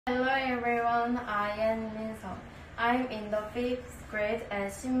everyone, I am Minseong. I'm in the 5th grade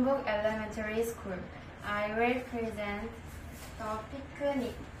at Sinbuk Elementary School. I will present the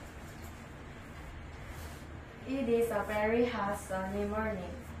picnic. It is a very hot sunny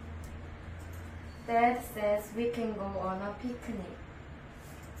morning. Dad says we can go on a picnic.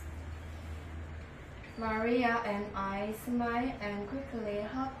 Maria and I smile and quickly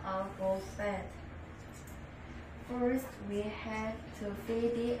hop out of bed. First, we had to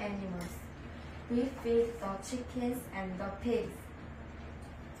feed the animals. We feed the chickens and the pigs.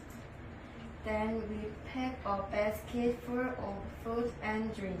 Then we pack a basket full of food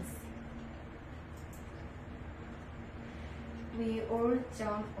and drinks. We all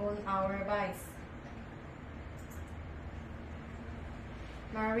jump on our bikes.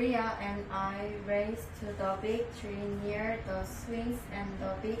 Maria and I race to the big tree near the swings and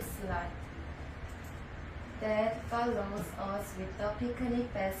the big slide. Dad follows us with the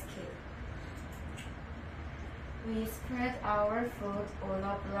picnic basket. We spread our food on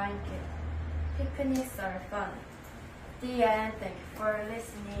a blanket. Picnics are fun. The end. Thank you for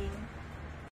listening.